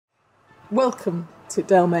Welcome to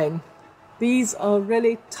Delmain. These are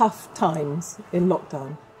really tough times in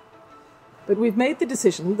lockdown. But we've made the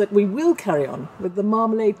decision that we will carry on with the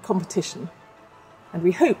marmalade competition, and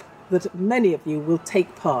we hope that many of you will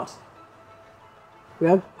take part. We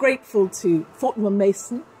are grateful to Fortnum &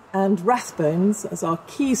 Mason and Rathbones as our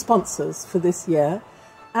key sponsors for this year,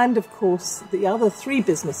 and of course the other three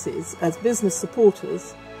businesses as business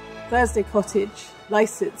supporters: Thursday Cottage,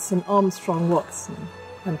 Lysitz and Armstrong Watson.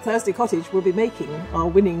 And Thursday Cottage will be making our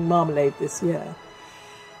winning marmalade this year.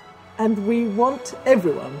 And we want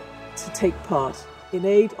everyone to take part in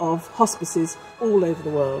aid of hospices all over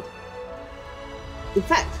the world. In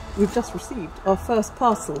fact, we've just received our first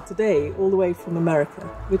parcel today all the way from America,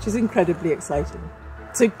 which is incredibly exciting.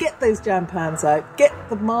 So get those jam pans out, get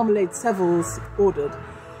the marmalade sevils ordered,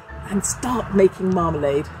 and start making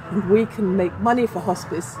marmalade, and we can make money for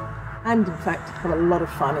hospice and in fact have a lot of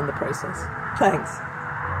fun in the process. Thanks.